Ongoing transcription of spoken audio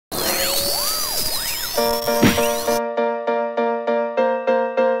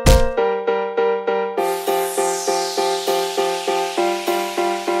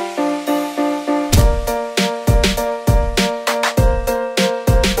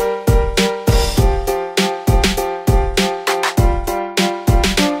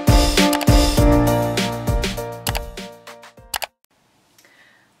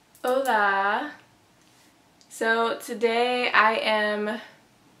today I am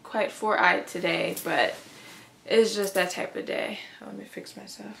quite four-eyed today, but it's just that type of day. Let me fix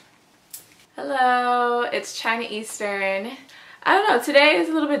myself. Hello, it's China Eastern. I don't know, today is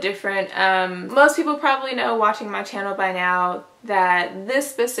a little bit different. Most people probably know, watching my channel by now, that this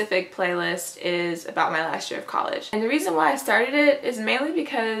specific playlist is about my last year of college. And the reason why I started it is mainly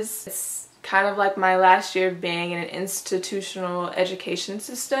because it's kind of like my last year of being in an institutional education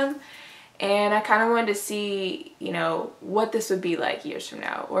system. And I kind of wanted to see, you know, what this would be like years from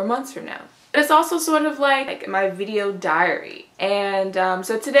now or months from now. It's also sort of like my video diary. And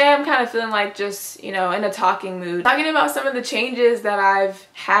so today I'm kind of feeling like just, you know, in a talking mood. Talking about some of the changes that I've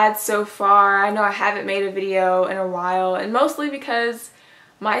had so far. I know I haven't made a video in a while, and mostly because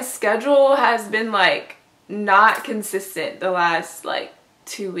my schedule has been like not consistent the last like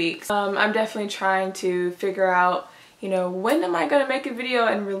 2 weeks. I'm definitely trying to figure out, you know, when am I gonna make a video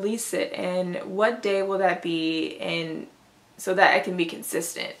and release it, and what day will that be, and so that I can be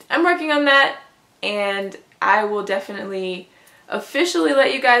consistent. I'm working on that, and I will definitely officially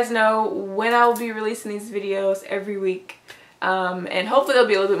let you guys know when I will be releasing these videos every week. And hopefully they'll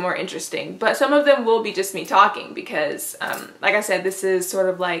be a little bit more interesting. But some of them will be just me talking because, like I said, this is sort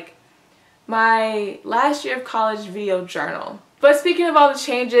of like my last year of college video journal. But speaking of all the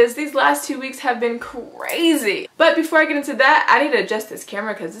changes, these last 2 weeks have been crazy. But before I get into that, I need to adjust this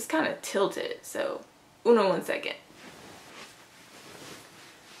camera because it's kind of tilted. So, one second.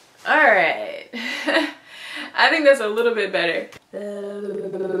 Alright. I think that's a little bit better.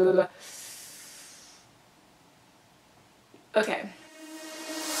 Okay.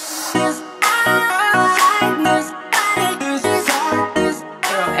 You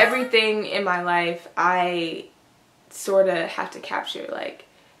know, everything in my life I sort of have to capture. Like,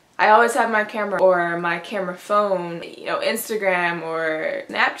 I always have my camera or my camera phone, you know, Instagram or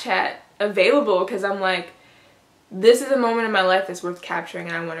Snapchat available because I'm like, this is a moment in my life that's worth capturing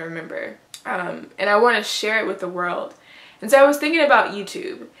and I want to remember. And I want to share it with the world. And so I was thinking about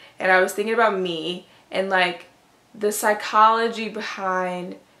YouTube, and I was thinking about me and like the psychology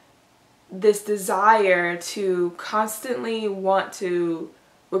behind this desire to constantly want to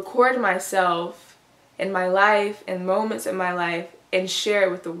record myself and my life and moments in my life and share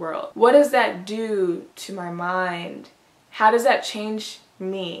it with the world. What does that do to my mind? How does that change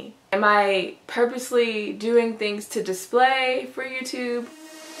me? Am I purposely doing things to display for YouTube?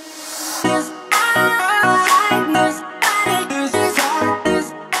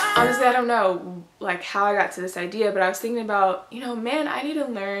 Honestly, I don't know like how I got to this idea, but I was thinking about, you know, man, I need to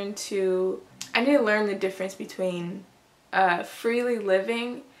learn the difference between freely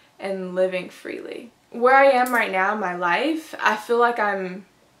living and living freely. Where I am right now in my life, I feel like I'm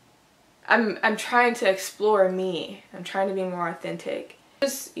trying to explore me. I'm trying to be more authentic.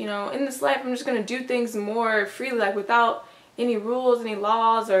 Just, you know, in this life, I'm just gonna do things more freely, like without any rules, any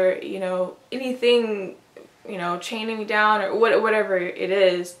laws, or, you know, anything, you know, chaining me down or whatever it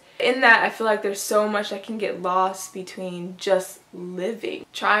is. In that, I feel like there's so much that can get lost between just living.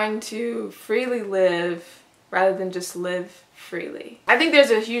 Trying to freely live rather than just live freely. I think there's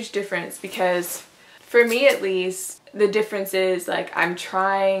a huge difference because, for me at least, the difference is like I'm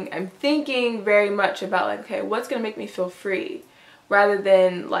thinking very much about like, okay, what's gonna make me feel free? Rather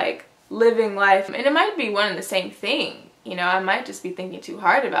than like living life. And it might be one and the same thing. You know, I might just be thinking too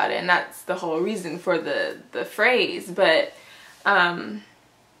hard about it, and that's the whole reason for the phrase. But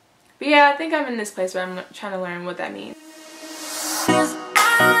yeah, I think I'm in this place where I'm trying to learn what that means.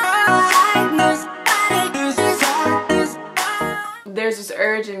 There's this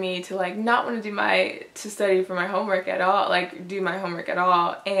urge in me to like not want to study for my homework at all, like do my homework at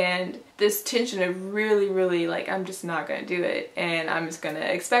all, and this tension of really like I'm just not gonna do it and I'm just gonna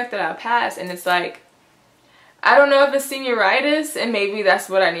expect that I'll pass. And it's like, I don't know if it's senioritis, and maybe that's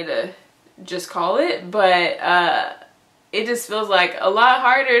what I need to just call it, but it just feels like a lot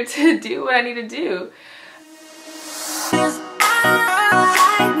harder to do what I need to do.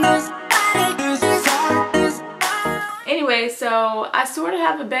 Anyway, so I sort of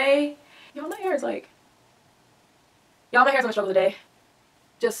have a bay. Y'all, my hair is like... Y'all, my hair's gonna struggle today.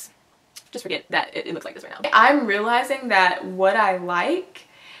 Just forget that it looks like this right now. I'm realizing that what I like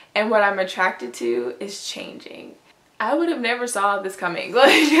and what I'm attracted to is changing. I would have never saw this coming.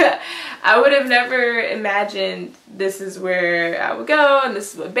 Like, I would have never imagined this is where I would go and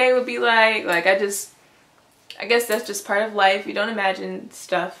this is what bae would be like. Like, I guess that's just part of life. You don't imagine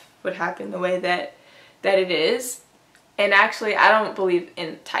stuff would happen the way that it is. And actually, I don't believe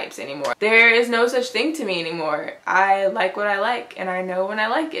in types anymore. There is no such thing to me anymore. I like what I like, and I know when I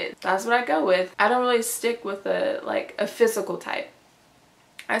like it. That's what I go with. I don't really stick with a physical type.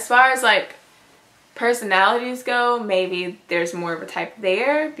 As far as like personalities go, maybe there's more of a type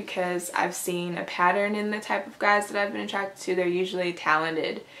there because I've seen a pattern in the type of guys that I've been attracted to. They're usually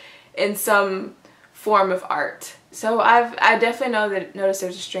talented in some form of art. So I definitely notice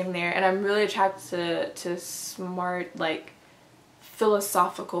there's a string there, and I'm really attracted to smart, like,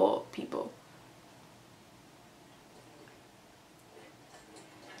 philosophical people.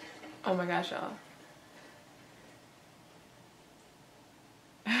 Oh my gosh, y'all.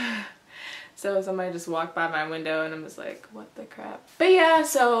 So somebody just walked by my window and I'm just like, what the crap? But yeah,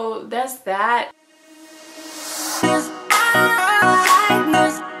 so that's that.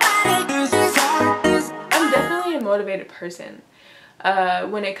 I'm definitely a motivated person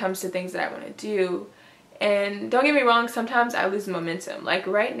when it comes to things that I want to do. And don't get me wrong, sometimes I lose momentum. Like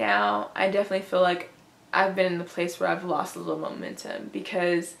right now, I definitely feel like I've been in the place where I've lost a little momentum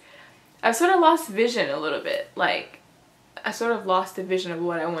because I've sort of lost vision a little bit. Like, I sort of lost the vision of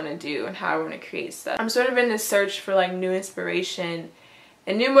what I want to do and how I want to create stuff. I'm sort of in this search for like new inspiration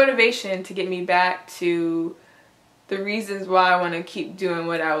and new motivation to get me back to the reasons why I want to keep doing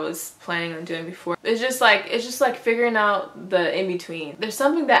what I was planning on doing before. It's just like figuring out the in-between. There's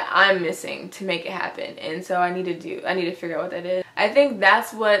something that I'm missing to make it happen, and so I need to figure out what that is. I think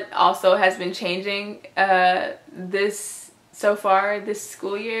that's what also has been changing so far this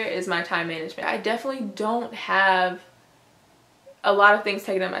school year is my time management. I definitely don't have a lot of things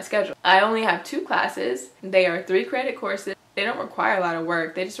taken on my schedule. I only have 2 classes. They are 3-credit courses. They don't require a lot of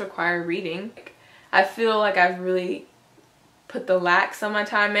work. They just require reading. I feel like I've really put the lax on my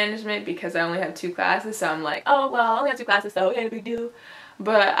time management because I only have 2 classes. So I'm like, oh well, I only have 2 classes, so it ain't a big deal.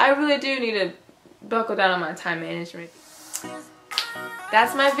 But I really do need to buckle down on my time management.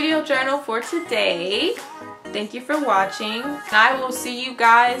 That's my video journal for today. Thank you for watching. I will see you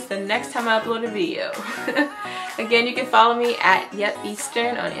guys the next time I upload a video. Again, you can follow me at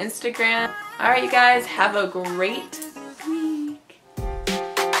YepEastern on Instagram. Alright you guys, have a great